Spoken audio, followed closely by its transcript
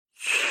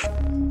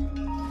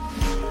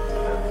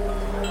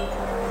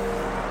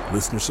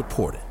Listener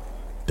supported.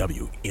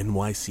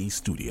 WNYC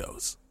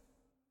Studios.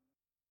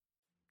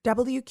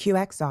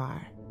 WQXR,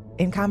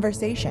 in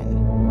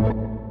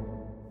conversation.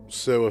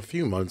 So a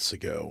few months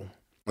ago,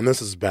 and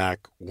this is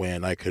back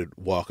when I could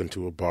walk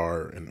into a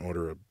bar and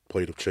order a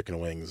plate of chicken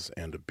wings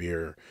and a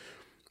beer,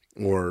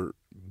 or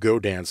go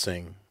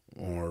dancing,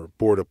 or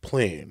board a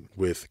plane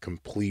with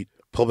complete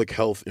public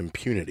health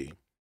impunity.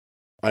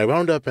 I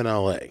wound up in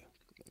LA,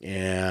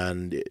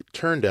 and it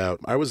turned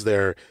out I was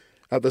there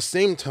at the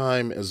same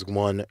time as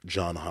one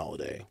John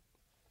Holiday.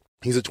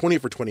 He's a 20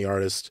 for 20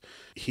 artist.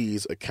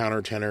 He's a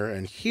countertenor,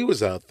 and he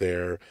was out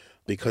there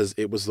because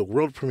it was the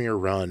world premiere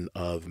run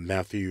of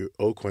Matthew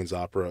Aucoin's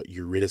opera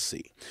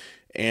Eurydice.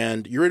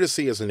 And Eurydice,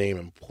 as the name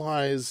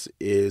implies,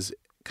 is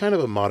kind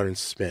of a modern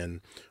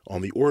spin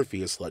on the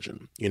Orpheus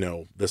legend. You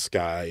know, this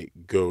guy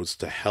goes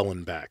to hell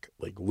and back,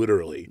 like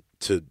literally,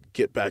 to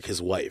get back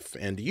his wife.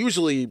 And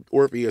usually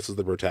Orpheus is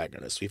the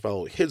protagonist. We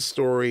follow his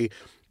story,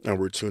 and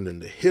we're tuned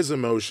into his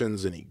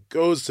emotions, and he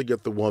goes to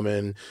get the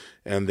woman,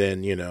 and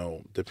then, you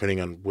know,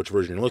 depending on which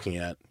version you're looking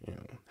at, you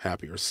know,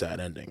 happy or sad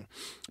ending.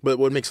 But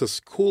what makes this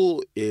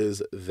cool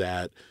is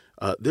that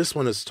this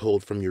one is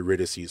told from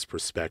Eurydice's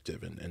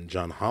perspective, and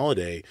John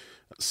Holiday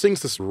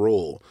sings this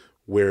role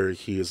where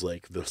he is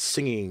like the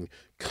singing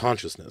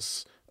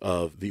consciousness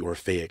of the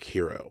Orpheic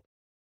hero.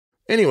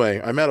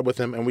 Anyway, I met up with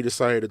him, and we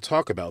decided to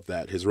talk about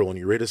that, his role in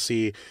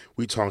Eurydice.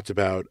 We talked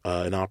about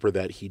an opera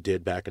that he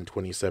did back in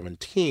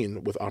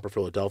 2017 with Opera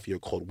Philadelphia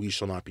called We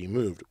Shall Not Be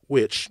Moved,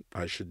 which,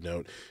 I should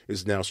note,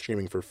 is now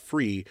streaming for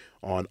free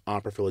on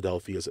Opera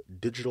Philadelphia's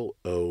Digital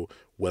O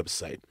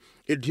website.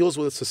 It deals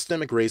with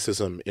systemic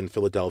racism in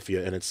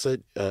Philadelphia, and it's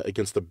set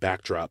against the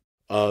backdrop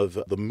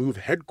of the MOVE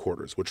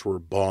headquarters, which were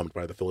bombed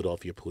by the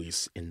Philadelphia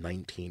police in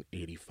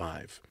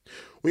 1985.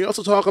 We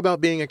also talk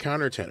about being a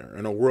countertenor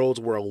in a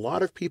world where a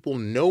lot of people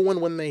know one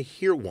when they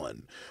hear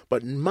one,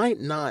 but might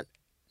not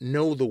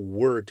know the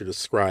word to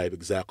describe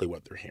exactly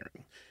what they're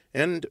hearing.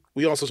 And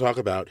we also talk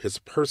about his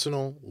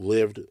personal,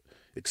 lived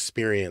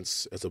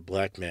experience as a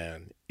black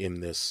man in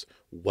this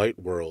white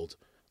world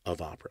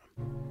of opera.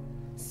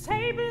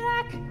 Say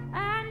black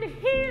and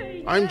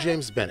hear. I'm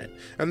James Bennett,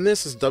 and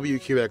this is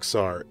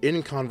WQXR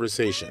in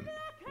Conversation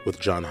with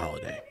John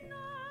Holiday.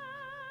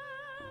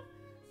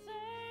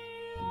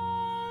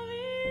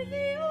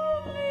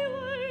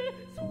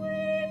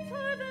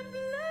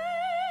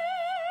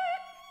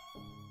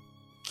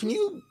 Can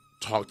you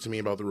talk to me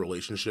about the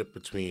relationship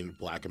between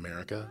Black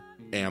America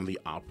and the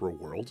opera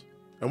world,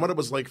 and what it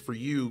was like for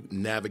you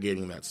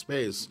navigating that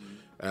space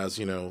as,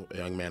 you know, a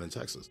young man in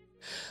Texas?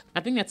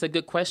 I think that's a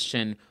good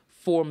question.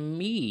 For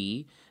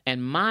me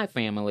and my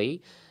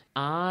family,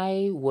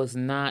 I was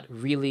not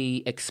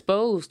really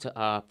exposed to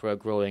opera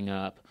growing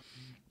up.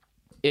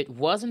 It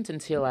wasn't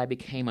until I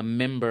became a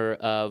member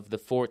of the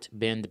Fort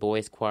Bend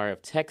Boys Choir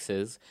of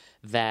Texas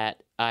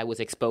that I was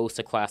exposed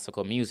to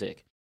classical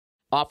music.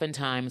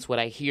 Oftentimes, what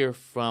I hear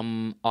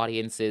from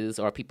audiences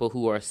or people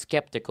who are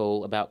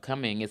skeptical about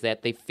coming is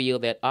that they feel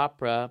that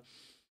opera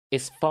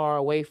is far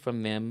away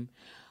from them,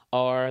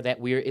 or that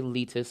we're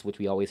elitist, which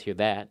we always hear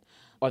that,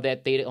 or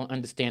that they don't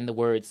understand the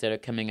words that are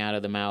coming out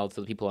of the mouths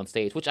of the people on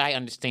stage, which I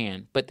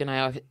understand. But then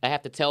I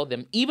have to tell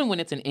them, even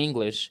when it's in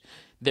English,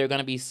 there are going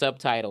to be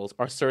subtitles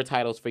or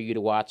surtitles for you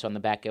to watch on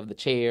the back of the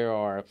chair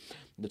or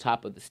the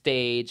top of the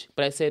stage.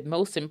 But I said,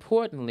 most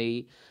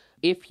importantly,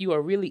 if you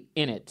are really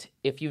in it,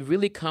 if you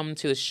really come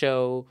to the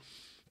show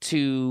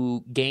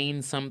to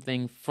gain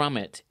something from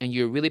it, and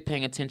you're really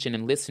paying attention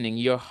and listening,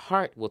 your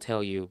heart will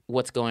tell you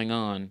what's going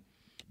on.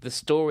 The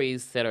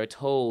stories that are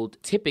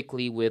told,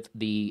 typically with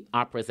the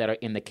operas that are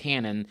in the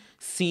canon,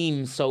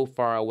 seem so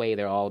far away.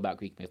 They're all about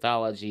Greek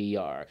mythology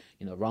or,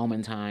 you know,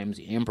 Roman times,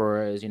 the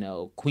emperors, you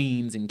know,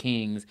 queens and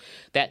kings.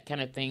 That kind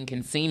of thing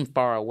can seem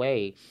far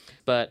away.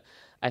 But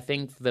I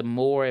think the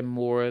more and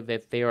more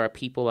that there are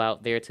people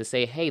out there to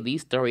say, hey,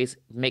 these stories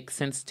make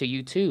sense to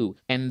you too.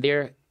 And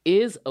there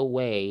is a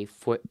way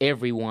for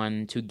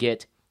everyone to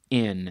get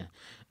in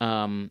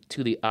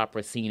to the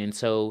opera scene. And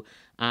so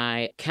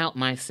I count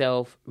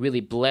myself really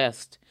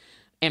blessed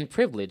and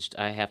privileged,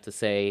 I have to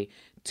say,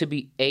 to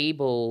be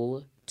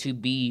able to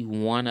be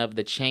one of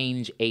the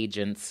change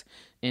agents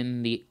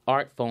in the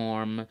art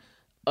form,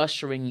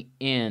 ushering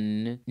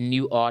in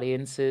new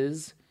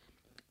audiences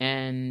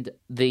and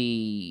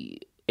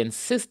the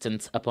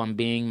insistence upon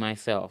being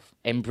myself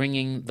and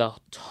bringing the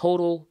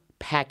total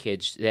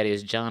package that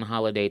is John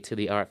Holiday to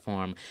the art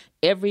form.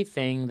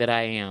 Everything that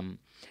I am,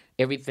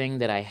 everything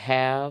that I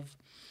have,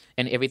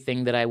 and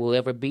everything that I will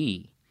ever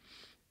be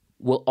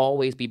will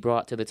always be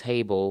brought to the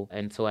table.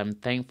 And so I'm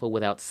thankful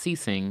without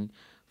ceasing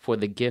for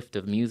the gift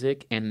of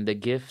music and the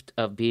gift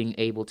of being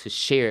able to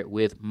share it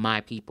with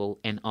my people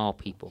and all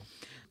people.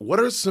 What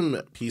are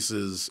some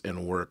pieces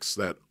and works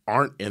that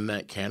aren't in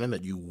that canon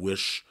that you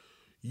wish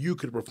you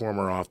could perform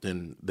more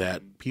often,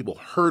 that people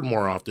heard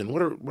more often?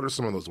 What are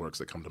some of those works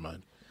that come to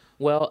mind?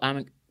 Well,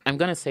 I'm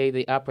going to say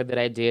the opera that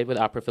I did with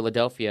Opera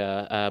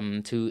Philadelphia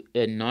to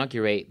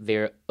inaugurate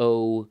their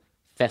O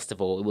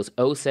Festival. It was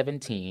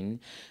 017,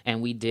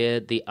 and we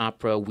did the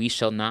opera We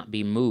Shall Not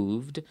Be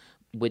Moved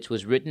which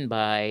was written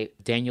by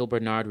Daniel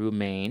Bernard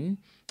Roumain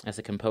as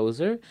a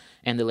composer,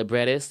 and the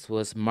librettist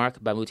was Marc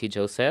Bamuti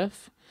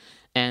Joseph,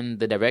 and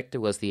the director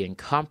was the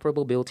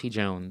incomparable Bill T.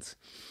 Jones.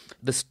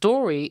 The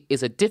story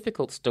is a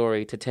difficult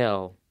story to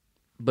tell,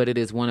 but it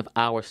is one of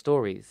our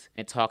stories.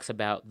 It talks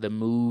about the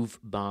MOVE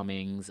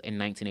bombings in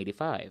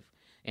 1985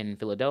 in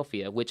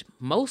Philadelphia, which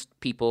most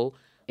people,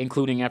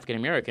 including African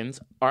Americans,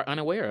 are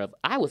unaware of.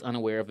 I was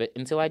unaware of it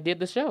until I did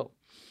the show.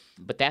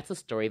 But that's a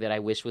story that I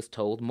wish was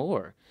told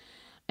more.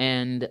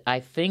 And I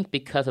think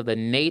because of the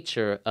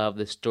nature of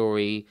the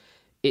story,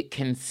 it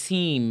can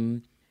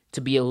seem to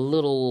be a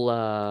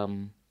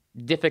little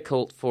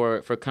difficult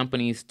for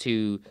companies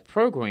to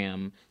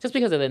program just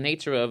because of the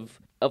nature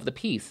of the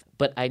piece.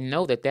 But I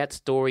know that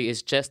story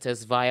is just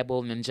as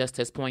viable and just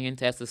as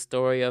poignant as the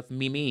story of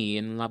Mimi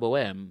in La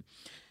Boheme.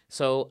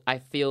 So I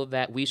feel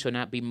that We Shall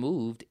Not Be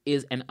Moved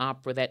is an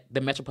opera that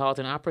the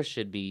Metropolitan Opera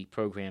should be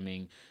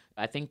programming.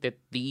 I think that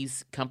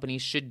these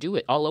companies should do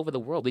it all over the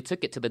world. We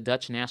took it to the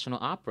Dutch National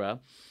Opera,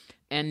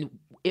 and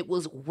it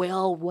was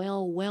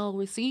well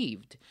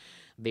received.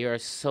 There are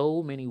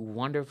so many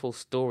wonderful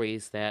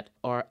stories that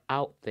are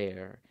out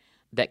there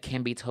that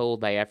can be told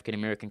by African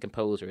American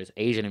composers,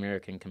 Asian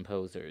American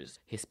composers,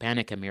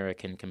 Hispanic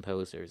American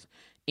composers.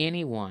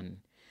 Anyone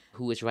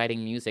who is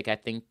writing music, I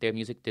think their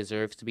music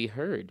deserves to be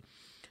heard.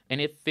 And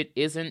if it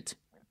isn't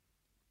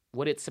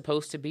what it's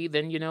supposed to be,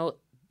 then,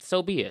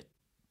 so be it.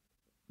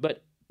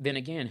 But then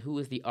again, who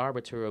is the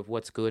arbiter of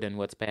what's good and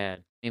what's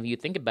bad? If you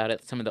think about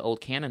it, some of the old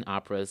canon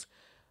operas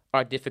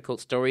are difficult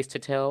stories to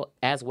tell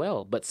as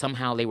well, but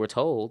somehow they were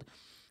told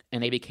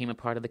and they became a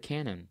part of the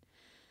canon.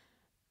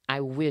 I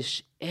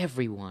wish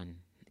everyone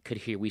could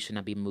hear We Should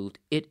Not Be Moved.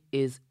 It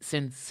is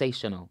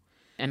sensational.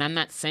 And I'm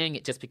not saying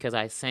it just because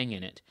I sang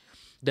in it.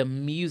 The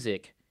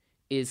music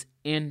is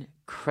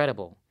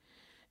incredible.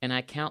 And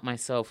I count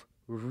myself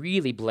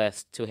really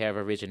blessed to have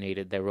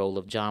originated the role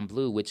of John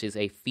Blue, which is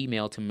a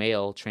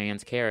female-to-male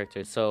trans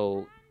character.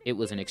 So it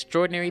was an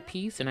extraordinary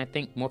piece, and I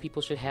think more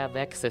people should have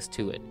access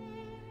to it.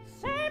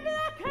 Say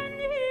black and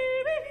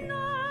hear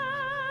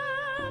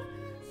enough.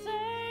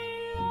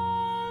 Say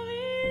love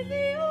is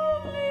the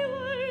only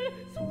way,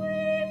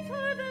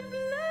 sweeter than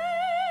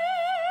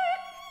black.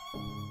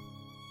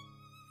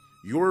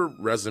 Your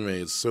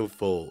resume is so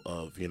full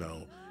of,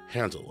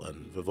 Handel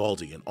and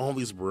Vivaldi and all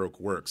these Baroque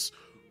works.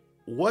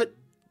 What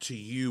to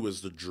you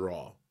is the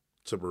draw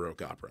to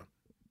Baroque opera?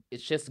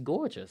 It's just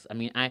gorgeous. I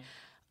mean, I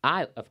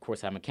of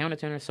course, I'm a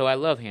countertenor, so I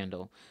love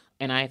Handel,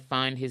 and I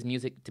find his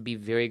music to be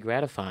very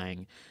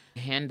gratifying.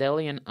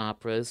 Handelian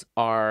operas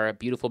are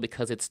beautiful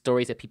because it's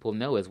stories that people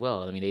know as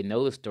well. I mean, they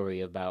know the story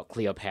about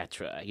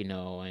Cleopatra,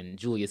 and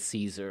Julius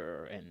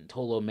Caesar and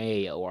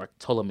Ptolemy, or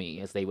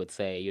Ptolemy, as they would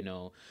say,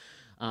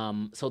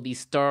 So these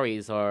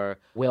stories are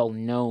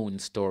well-known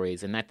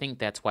stories, and I think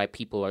that's why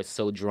people are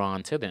so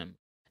drawn to them.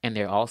 And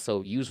they're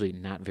also usually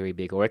not very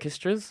big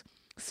orchestras,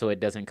 so it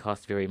doesn't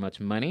cost very much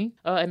money.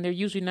 And they're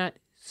usually not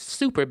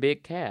super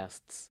big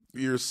casts.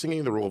 You're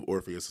singing the role of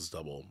Orpheus's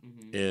double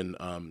in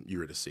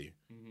Eurydice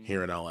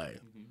here in L.A.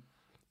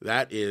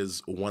 That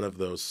is one of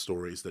those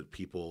stories that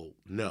people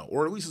know,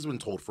 or at least has been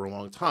told for a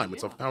long time. Yeah.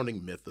 It's a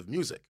founding myth of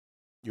music.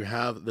 You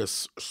have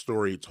this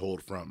story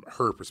told from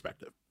her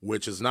perspective,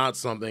 which is not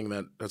something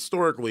that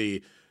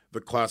historically the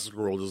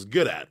classical world is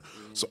good at.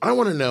 So I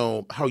want to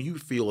know how you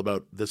feel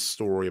about this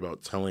story,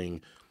 about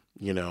telling,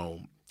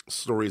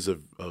 stories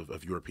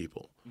of your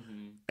people,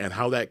 and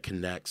how that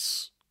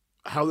connects,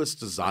 how this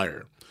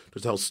desire to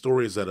tell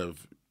stories that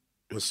have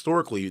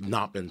historically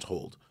not been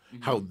told,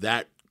 how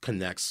that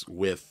connects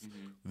with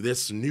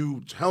this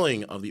new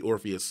telling of the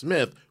Orpheus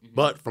myth,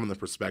 but from the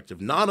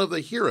perspective not of the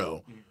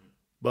hero,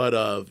 but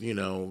of,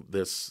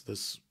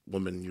 this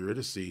woman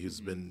Eurydice who's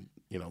been,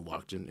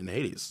 locked in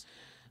Hades.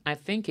 I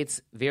think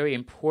it's very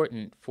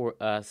important for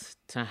us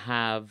to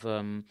have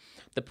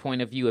the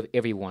point of view of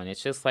everyone.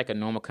 It's just like a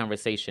normal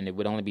conversation. It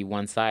would only be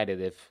one-sided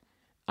if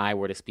I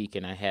were to speak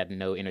and I had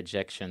no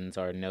interjections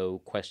or no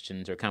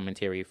questions or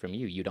commentary from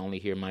you. You'd only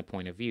hear my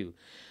point of view.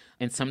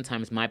 And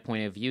sometimes my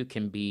point of view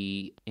can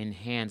be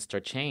enhanced or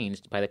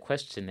changed by the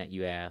question that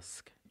you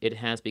ask. It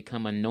has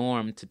become a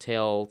norm to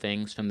tell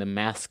things from the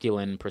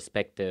masculine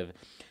perspective,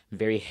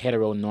 very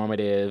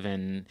heteronormative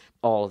and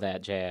all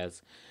that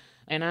jazz.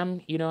 And I'm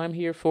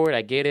here for it.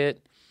 I get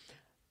it.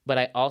 But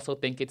I also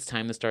think it's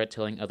time to start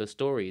telling other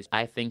stories.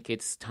 I think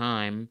it's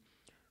time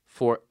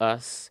for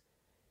us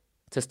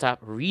to stop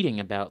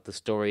reading about the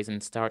stories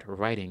and start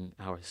writing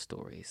our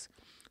stories,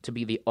 to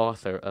be the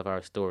author of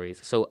our stories.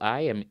 So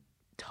I am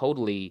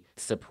totally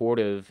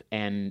supportive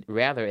and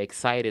rather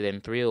excited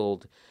and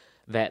thrilled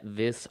that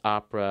this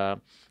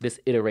opera, this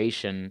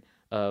iteration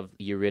of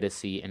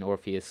Eurydice and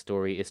Orpheus'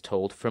 story is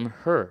told from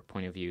her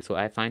point of view. So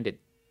I find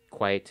it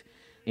quite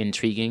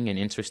intriguing and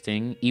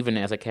interesting, even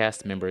as a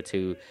cast member,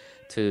 to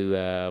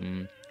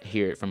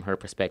hear it from her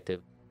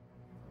perspective.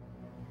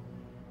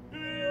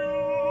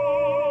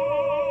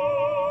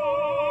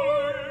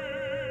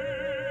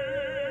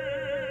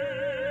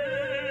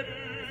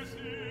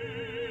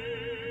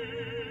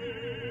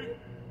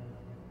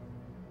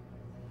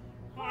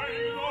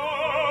 I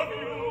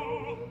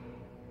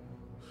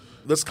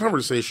this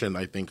conversation,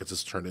 I think, has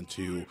just turned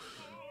into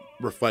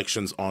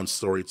reflections on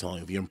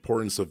storytelling, the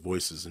importance of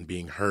voices and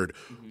being heard.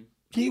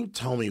 Can you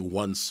tell me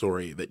one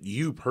story that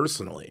you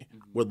personally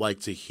would like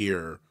to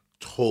hear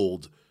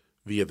told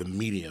via the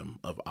medium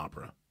of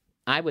opera?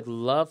 I would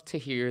love to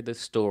hear the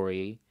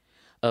story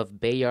of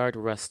Bayard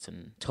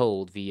Rustin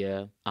told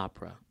via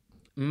opera.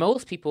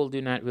 Most people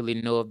do not really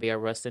know of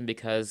Bayard Rustin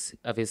because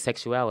of his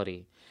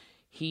sexuality.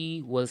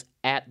 He was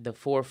at the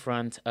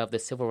forefront of the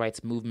civil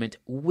rights movement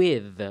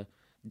with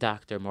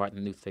Dr.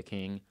 Martin Luther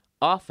King,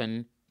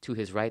 often to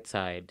his right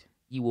side.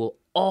 You will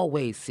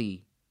always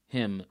see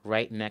him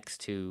right next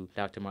to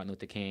Dr. Martin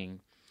Luther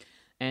King.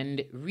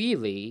 And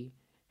really,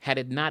 had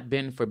it not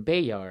been for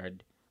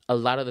Bayard, a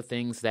lot of the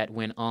things that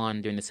went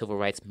on during the civil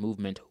rights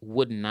movement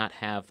would not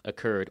have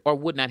occurred, or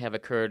would not have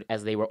occurred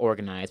as they were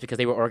organized, because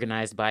they were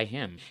organized by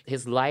him.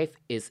 His life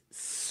is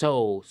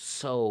so,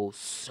 so,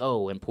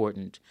 so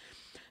important.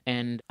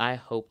 And I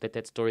hope that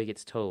that story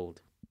gets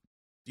told.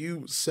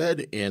 You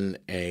said in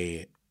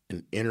an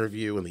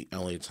interview in the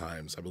LA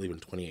Times, I believe in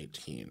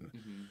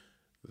 2018,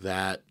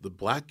 that the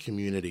Black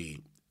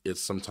community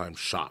is sometimes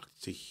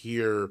shocked to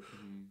hear,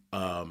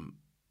 a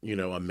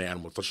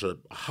man with such a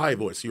high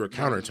voice. You're a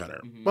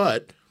countertenor.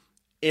 But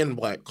in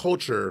Black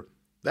culture,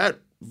 that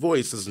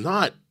voice is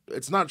not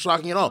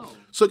shocking at all.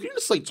 So can you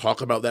just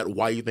talk about that,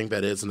 why you think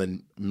that is, and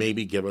then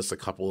maybe give us a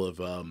couple of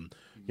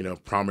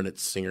prominent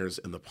singers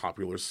in the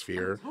popular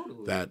sphere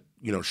that,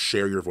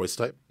 share your voice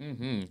type?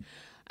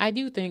 I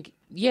do think,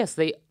 yes,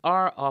 they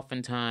are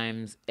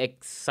oftentimes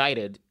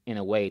excited in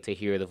a way to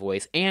hear the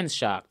voice, and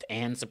shocked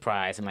and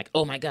surprised and like,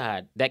 oh my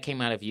God, that came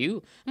out of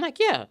you? I'm like,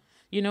 yeah,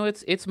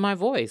 it's my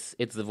voice.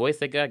 It's the voice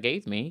that God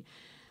gave me.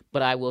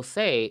 But I will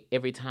say,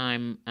 every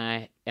time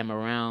I am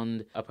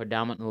around a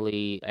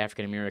predominantly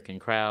African-American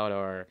crowd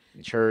or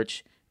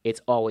church,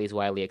 it's always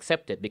widely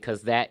accepted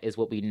because that is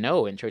what we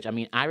know in church. I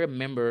mean, I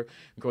remember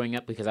growing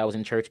up because I was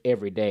in church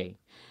every day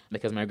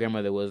because my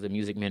grandmother was the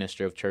music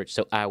minister of church.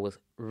 So I was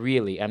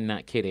really, I'm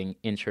not kidding,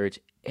 in church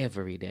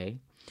every day.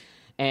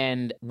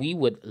 And we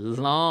would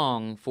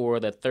long for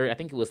the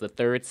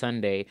third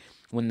Sunday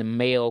when the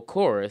male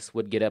chorus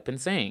would get up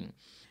and sing.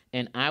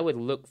 And I would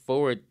look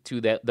forward to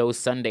those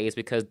Sundays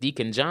because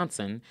Deacon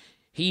Johnson,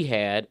 he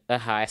had a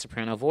high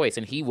soprano voice,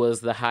 and he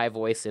was the high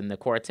voice in the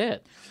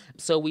quartet.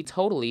 So we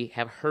totally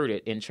have heard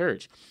it in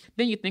church.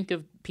 Then you think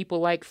of people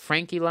like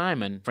Frankie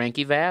Lyman,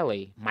 Frankie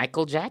Valli,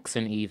 Michael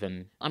Jackson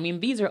even. I mean,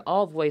 these are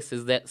all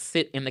voices that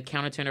sit in the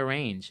countertenor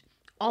range.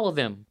 All of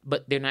them.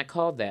 But they're not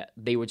called that.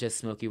 They were just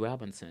Smokey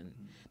Robinson.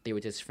 They were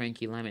just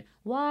Frankie Lyman.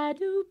 Why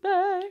do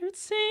birds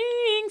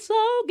sing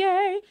so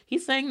gay? He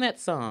sang that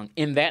song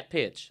in that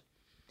pitch.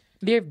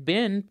 There have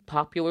been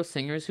popular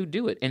singers who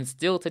do it, and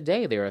still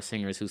today there are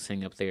singers who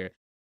sing up there.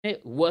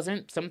 It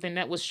wasn't something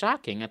that was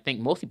shocking. I think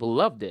most people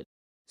loved it.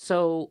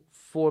 So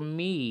for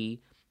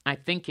me, I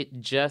think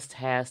it just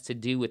has to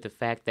do with the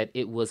fact that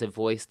it was a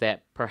voice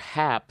that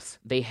perhaps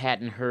they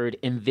hadn't heard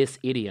in this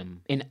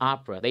idiom. In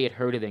opera, they had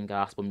heard it in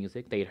gospel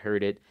music. They had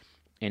heard it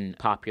in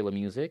popular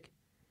music,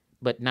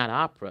 but not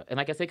opera. And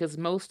like I said, because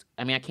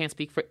I can't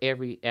speak for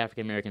every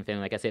African-American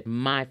family. Like I said,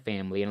 my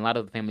family and a lot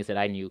of the families that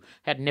I knew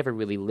had never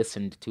really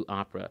listened to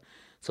opera.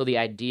 So the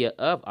idea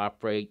of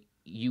opera,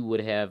 you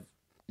would have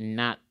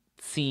not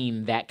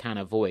seen that kind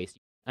of voice.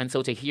 And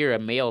so to hear a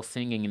male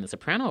singing in the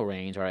soprano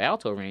range or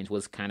alto range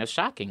was kind of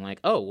shocking. Like,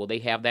 oh, well, they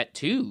have that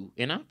too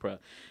in opera.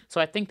 So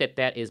I think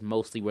that is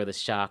mostly where the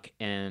shock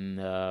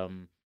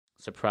and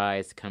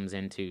surprise comes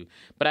into.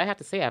 But I have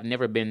to say, I've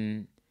never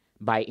been,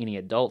 by any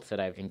adults that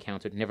I've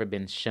encountered, never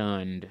been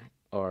shunned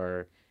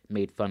or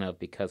made fun of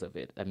because of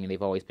it. I mean,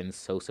 they've always been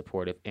so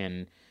supportive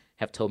and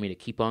have told me to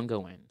keep on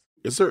going.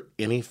 Is there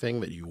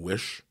anything that you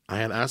wish I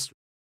had asked?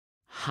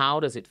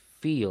 How does it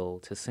feel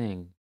to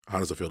sing? How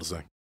does it feel to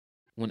sing?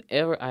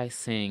 Whenever I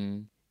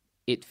sing,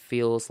 it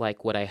feels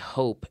like what I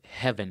hope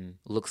heaven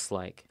looks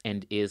like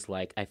and is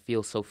like. I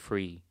feel so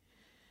free.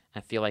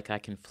 I feel like I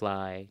can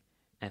fly.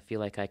 I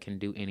feel like I can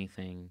do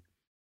anything.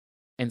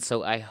 And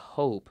so I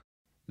hope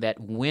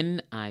that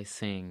when I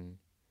sing,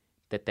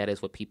 that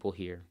is what people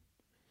hear.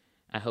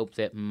 I hope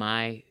that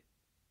my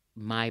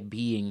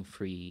being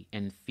free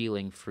and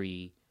feeling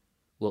free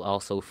will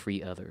also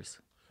free others.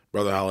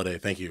 Brother Holliday,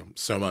 thank you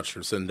so much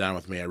for sitting down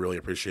with me. I really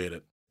appreciate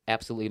it.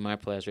 Absolutely my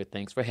pleasure.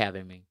 Thanks for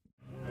having me.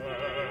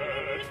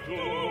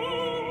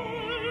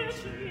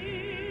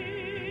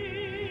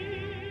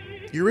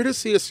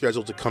 Eurydice is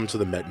scheduled to come to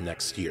the Met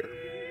next year.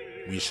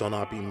 We Shall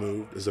Not Be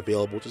Moved is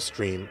available to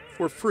stream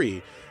for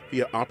free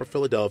via Opera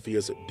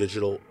Philadelphia's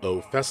Digital O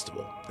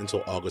Festival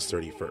until August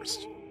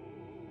 31st.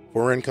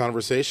 For In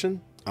Conversation,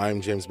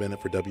 I'm James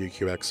Bennett for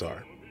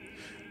WQXR.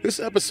 This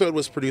episode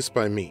was produced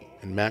by me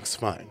and Max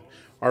Fine.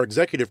 Our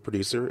executive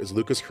producer is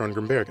Lucas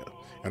Kronenberger,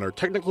 and our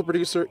technical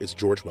producer is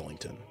George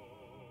Wellington.